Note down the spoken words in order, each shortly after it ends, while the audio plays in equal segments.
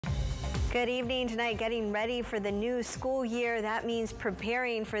Good evening tonight. Getting ready for the new school year. That means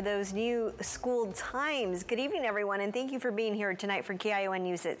preparing for those new school times. Good evening, everyone, and thank you for being here tonight for KION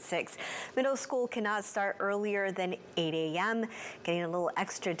News at 6. Middle school cannot start earlier than 8 a.m. Getting a little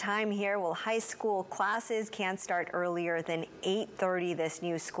extra time here. Well, high school classes can't start earlier than 8:30 this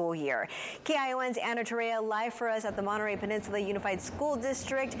new school year. KION's Anna Torrea live for us at the Monterey Peninsula Unified School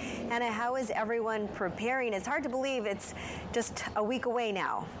District. Anna, how is everyone preparing? It's hard to believe it's just a week away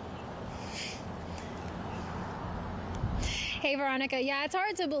now. Hey, Veronica. Yeah, it's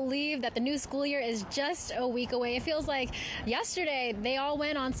hard to believe that the new school year is just a week away. It feels like yesterday they all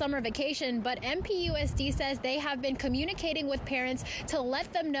went on summer vacation, but MPUSD says they have been communicating with parents to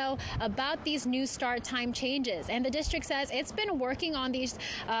let them know about these new start time changes. And the district says it's been working on these,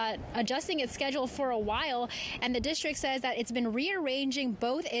 adjusting its schedule for a while. And the district says that it's been rearranging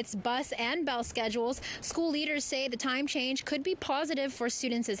both its bus and bell schedules. School leaders say the time change could be positive for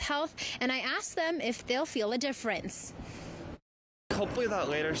students' health. And I asked them if they'll feel a difference. Hopefully that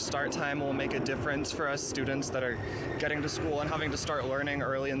later start time will make a difference for us students that are getting to school and having to start learning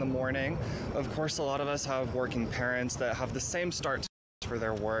early in the morning. Of course, a lot of us have working parents that have the same start for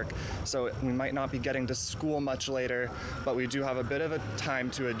their work, so we might not be getting to school much later, but we do have a bit of a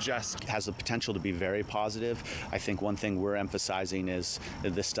time to adjust. It has the potential to be very positive. I think one thing we're emphasizing is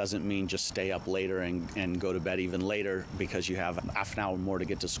that this doesn't mean just stay up later and go to bed even later because you have half an hour more to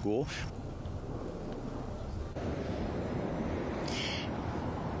get to school.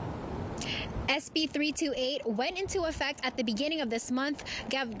 SB 328 went into effect at the beginning of this month.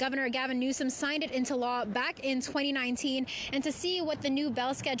 Governor Gavin Newsom signed it into law back in 2019. And to see what the new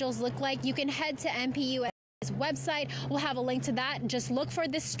bell schedules look like, you can head to MPUSD's website. We'll have a link to that. Just look for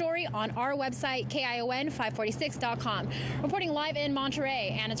this story on our website, KION546.com. Reporting live in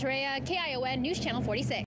Monterey, Anna Torrea, KION News Channel 46.